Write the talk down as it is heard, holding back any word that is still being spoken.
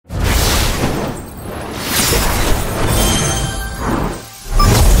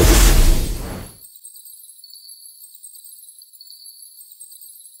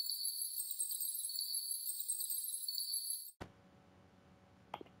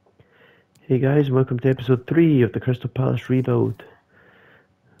Hey guys, welcome to episode 3 of the Crystal Palace rebuild.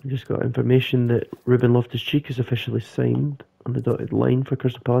 I just got information that Ruben Loftus-Cheek is officially signed on the dotted line for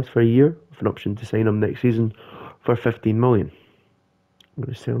Crystal Palace for a year, with an option to sign him next season for 15 million. I'm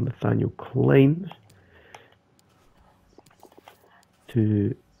going to sell Nathaniel Klein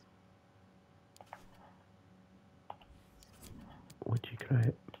to... what do you cry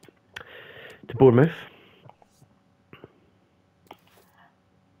it? To Bournemouth.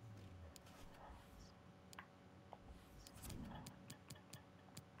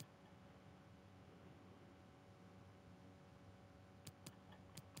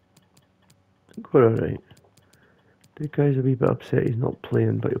 I think we're alright. The guy's a wee bit upset he's not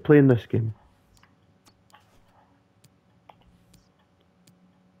playing, but he'll play in this game.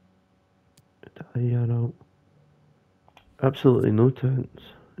 Italiano. Absolutely no chance.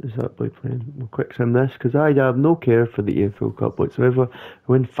 Is that boy playing? We'll quick sim this because I have no care for the AFL Cup whatsoever.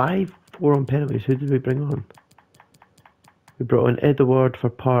 We win 5-4 on penalties. Who did we bring on? We brought on Edouard for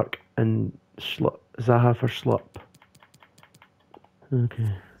Park and Zaha for Slup. Okay.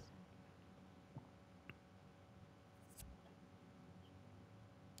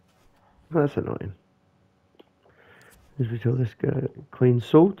 That's annoying. As we tell this guy, Klein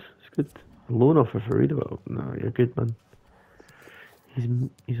sold. It's good. A loan offer for Readable. No, you're good, man.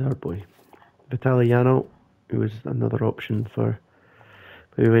 He's our boy. Vitaliano, who was another option for.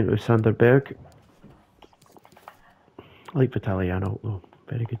 But we went with Sander Berg. I like Vitaliano though.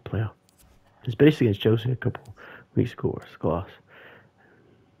 Very good player. His brace against Chelsea a couple weeks ago was class.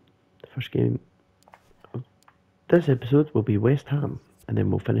 The first game of this episode will be West Ham, and then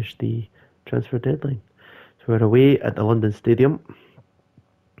we'll finish the transfer deadline. So we're away at the London Stadium.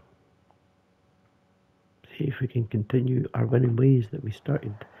 See if we can continue our winning ways that we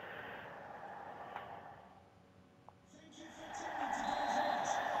started.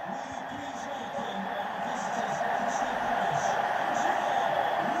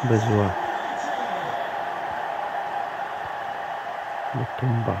 Bazua.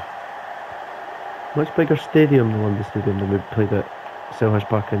 Matumba. Much bigger stadium, the London Stadium, than we played at Selhurst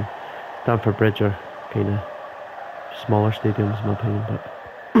Park and Stamford Bridge are kind of smaller stadiums in my opinion, but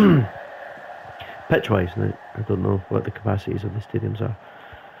pitch-wise, I don't know what the capacities of the stadiums are.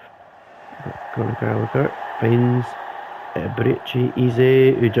 Conor Gallagher finds Ep3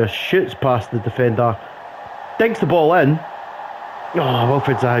 easy, who just shoots past the defender, dinks the ball in. Oh,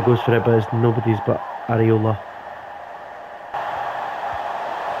 Wilfred Zaha goes for it, but it's nobody's but Areola.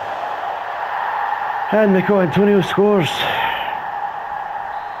 And Mikel Antonio scores.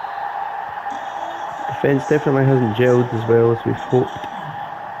 Defence definitely hasn't gelled as well as we've hoped.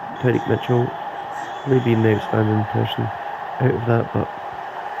 Tyreek Mitchell really being the outstanding person out of that, but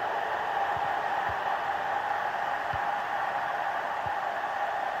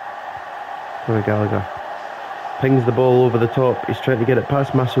Conor Gallagher pings the ball over the top. He's trying to get it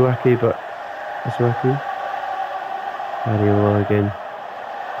past Masuaki, but Masuaki. Areola again,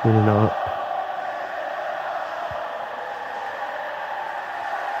 cleaning it up.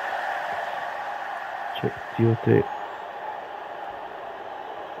 Check Diote.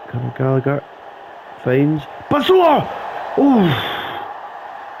 Conor Gallagher finds Bazua! Oh!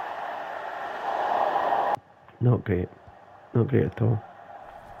 Not great. Not great at all.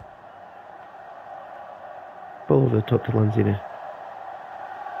 Ball over the top to Lanzini.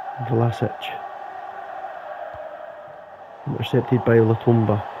 Vlasic. Intercepted by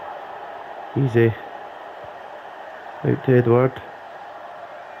Latumba. Easy. Out to Edouard.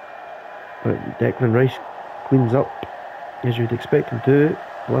 But Declan Rice cleans up, as you'd expect him to.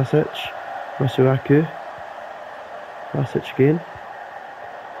 Vlasic. Masuaku. Vlasic again.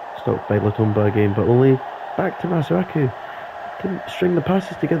 Stopped by Latumba again, but only back to Masuaku. Didn't string the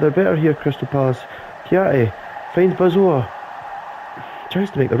passes together better here, Crystal Palace. Kiate finds Bazua. Tries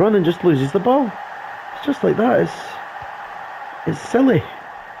to make the run and just loses the ball. It's just like that. It's silly.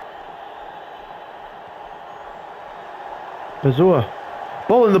 Bazua.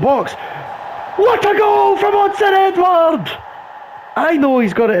 Ball in the box. What a goal from Hudson Edouard! I know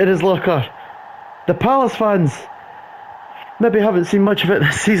he's got it in his locker. The Palace fans maybe haven't seen much of it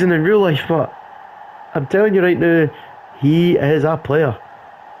this season in real life, but I'm telling you right now, he is a player.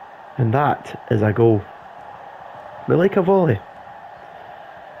 And that is a goal. We like a volley.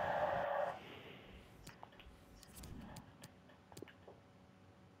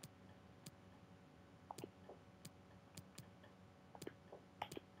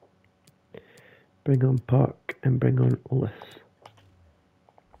 Bring on Park and bring on Ollis.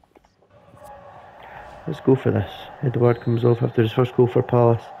 Let's go for this. Edouard comes off after his first goal for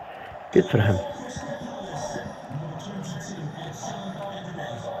Palace. Good for him.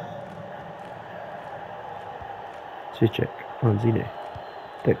 Suchek, Lanzini.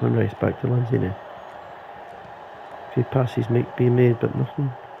 Declan Rice back to Lanzini. A few passes being made, but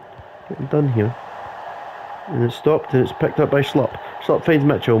nothing getting done here. And it's stopped and it's picked up by Schlupp. Schlupp finds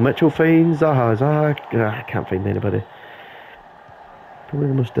Mitchell. Mitchell finds Zaha. I can't find anybody. Probably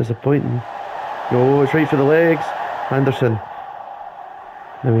the most disappointing. No, it's right for the legs. Anderson.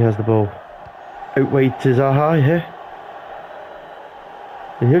 Now he has the ball. Out wide to Zaha, yeah.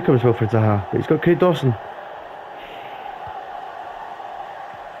 And here comes Wilfred Zaha. But he's got Craig Dawson.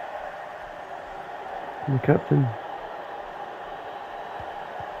 And the captain.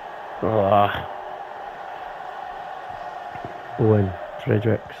 Owen,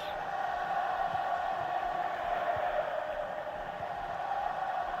 Fredericks.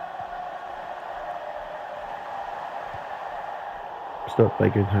 Stopped by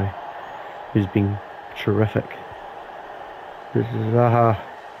Gunhai, who's been terrific. This is Zaha.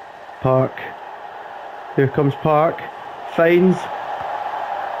 Park. Here comes Park. Finds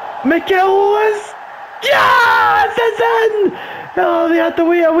McIllis. Yes, it's in! Oh, they had to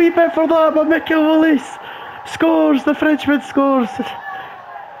wait a wee bit for that, but Mikel Willis scores. The Frenchman scores.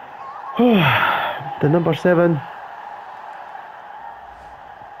 The number 7.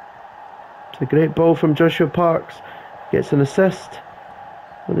 It's a great ball from Joshua Parks. Gets an assist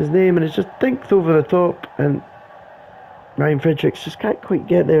on his name, and it's just dinked over the top, and Ryan Fredericks just can't quite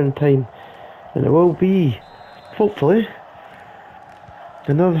get there in time. And it will be, hopefully,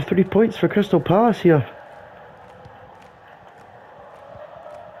 another 3 points for Crystal Palace here.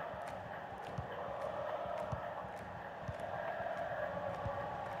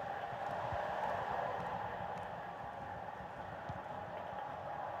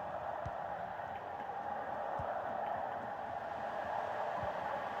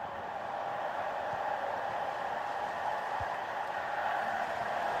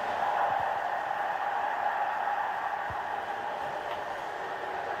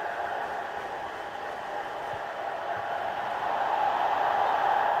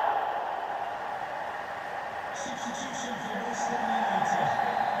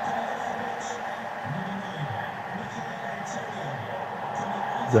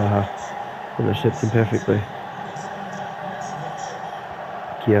 Zaha intercepting perfectly.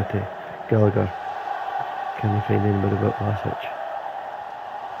 Kiate, Gallagher. Can they find anybody but Vlasic?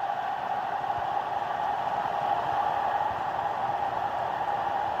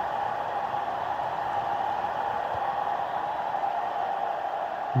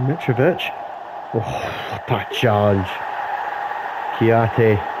 Mitrovic. Oh, what a challenge.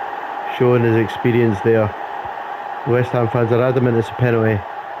 Kiate showing his experience there. West Ham fans are adamant it's a penalty.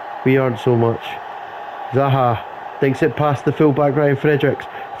 We aren't so much. Zaha thinks it past the fullback Ryan Fredericks.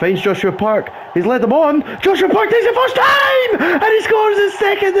 Finds Joshua Park. He's led them on. Joshua Park takes it first time! And he scores his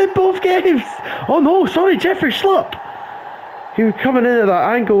second in both games. Oh no, sorry, Jeffrey Schlupp. He was coming in at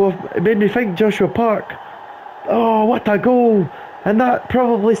that angle. It made me think Joshua Park. Oh, what a goal. And that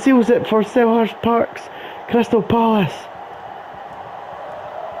probably seals it for Selhurst Park's Crystal Palace.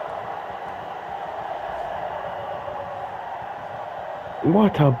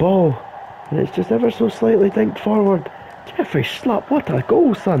 What a ball. And it's just ever so slightly dinked forward. Jeffrey Schlupp, what a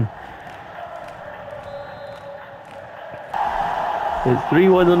goal, son. It's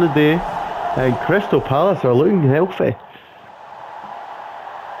 3-1 on the day, and Crystal Palace are looking healthy.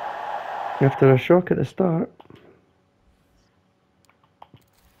 After a shock at the start.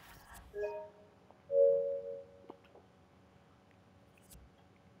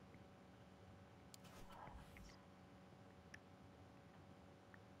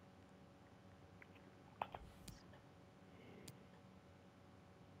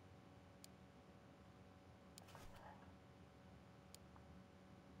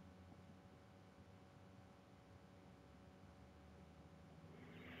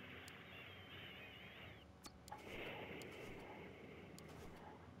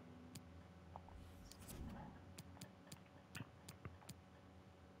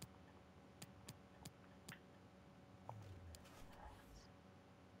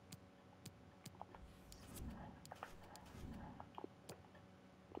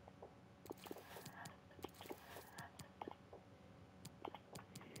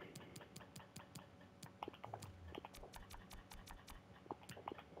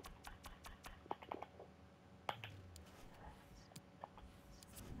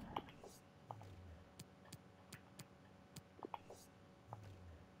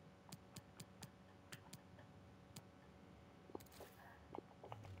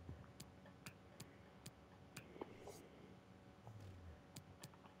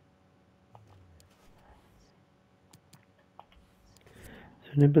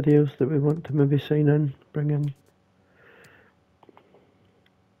 Anybody else that we want to maybe sign in, bring in?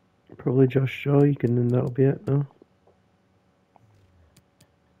 Probably Josh Shaw, and then that'll be it, no?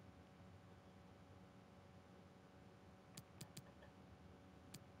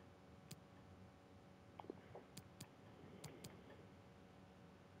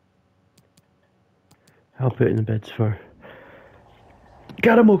 I'll put in the bids for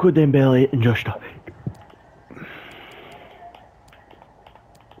Garamoko Dembele and Josh Shaw.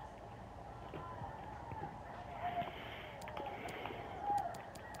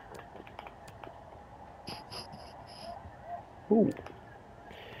 Oh,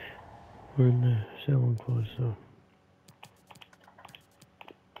 we're in the selling clause, so.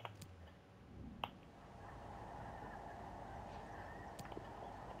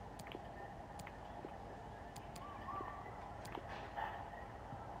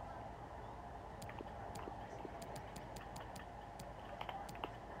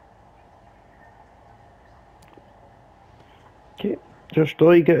 Okay, Josh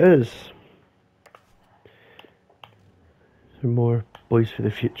Doig it is. Some more boys for the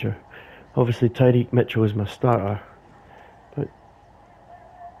future. Obviously, Tyreek Mitchell is my starter, but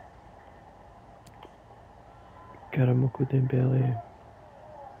Garamoko Dembele.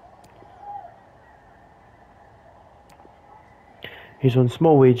 He's on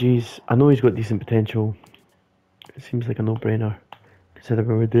small wages. I know he's got decent potential. It seems like a no-brainer,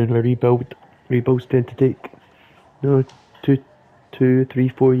 considering we're doing a rebuild. Rebuilds tend to take, you know, 2, 3,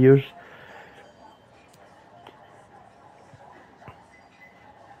 4 years.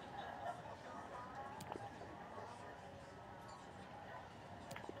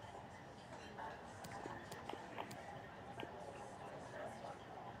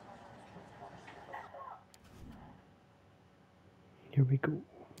 Here we go.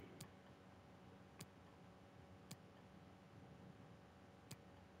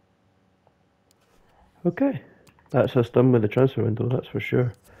 Okay, that's us done with the transfer window, that's for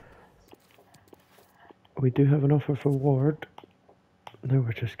sure. We do have an offer for Ward. Now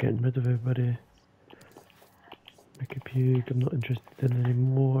we're just getting rid of everybody. Mickey Pugh, I'm not interested in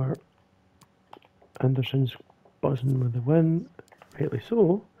anymore. Anderson's buzzing with the win, rightly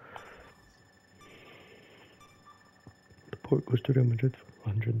so. The port goes to Real Madrid for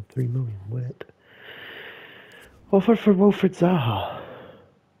 103 million wet. Offer for Wilfred Zaha.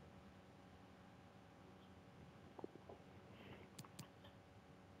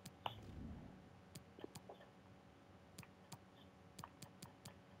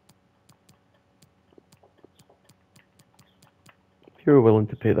 If you're willing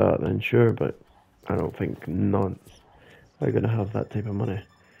to pay that, then sure, but I don't think none are going to have that type of money.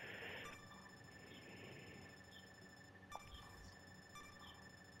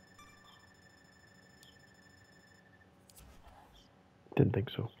 Didn't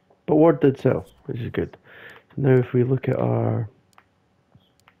think so. But Ward did sell, which is good. So now if we look at our...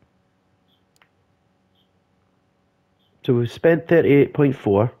 So we've spent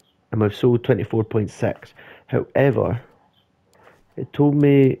 38.4 and we've sold 24.6. However, it told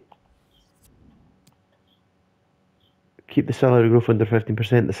me keep the salary growth under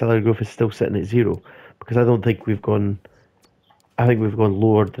 15%. The salary growth is still sitting at 0 because I don't think we've gone... I think we've gone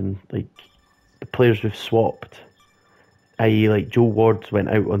lower than like the players we've swapped. I.e. like Joe Ward's went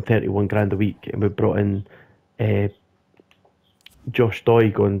out on 31 grand a week and we brought in Josh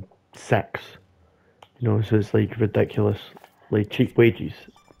Doig on 6. You know, so it's like ridiculous, like cheap wages.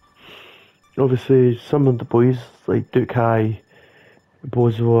 Obviously, some of the boys, like Duke High,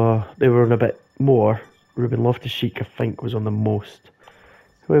 Bozoa, they were on a bit more. Ruben Loftus-Cheek, I think, was on the most.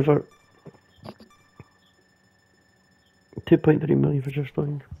 However, 2.3 million for Josh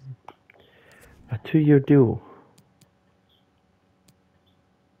Doig. A 2-year deal.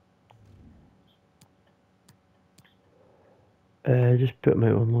 Just put him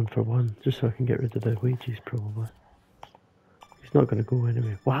out on loan for 1, just so I can get rid of the wages, probably. He's not going to go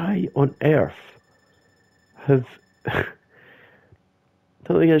anyway. Why on earth have...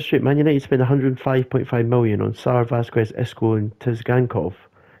 Don't think that's straight. Man United spent 105.5 million on Sar, Vasquez, Isco and Tizgankov,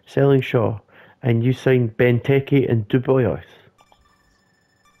 selling Shaw, and you signed Benteke and Dubois,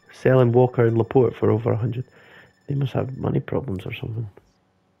 selling Walker and Laporte for over 100. They must have money problems or something.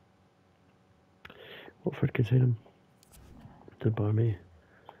 Watford can sign him to Barmy,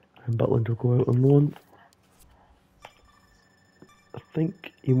 and Butland will go out on loan. I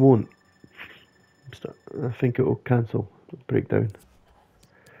think he won't. I think it will cancel, break down.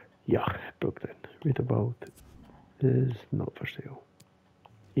 Yeah, it broke down. Readerbold is not for sale,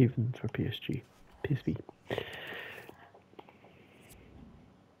 even for PSG. PSV.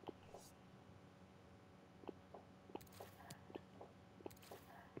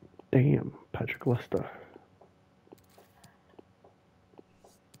 Damn, Patrick Lister.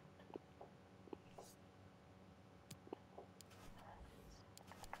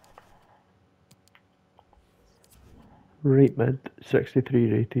 Right mid,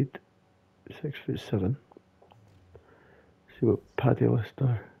 63 rated, 6'7". See what Paddy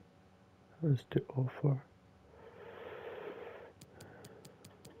Lister has to offer.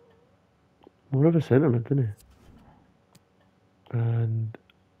 More of a centre mid, didn't he? And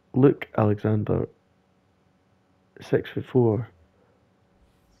Luke Alexander, 6'4".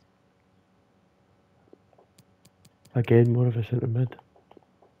 Again, more of a centre mid.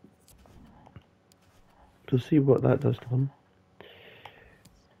 So see what that does to them.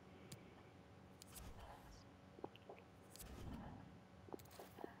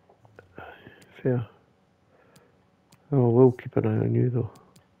 Fair. Oh, we'll keep an eye on you though.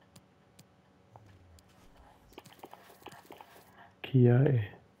 Kiai.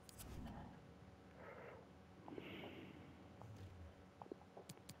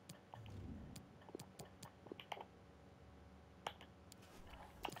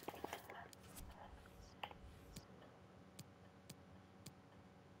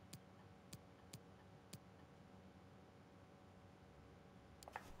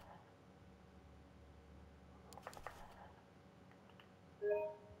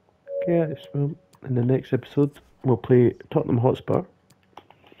 Okay, well, in the next episode, we'll play Tottenham Hotspur.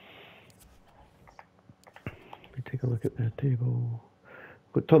 Let me take a look at the table.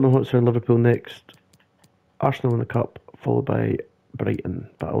 Got Tottenham Hotspur and Liverpool next. Arsenal in the Cup, followed by Brighton.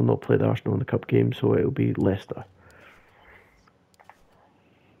 But I'll not play the Arsenal in the Cup game, so it'll be Leicester.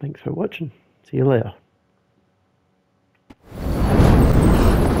 Thanks for watching. See you later.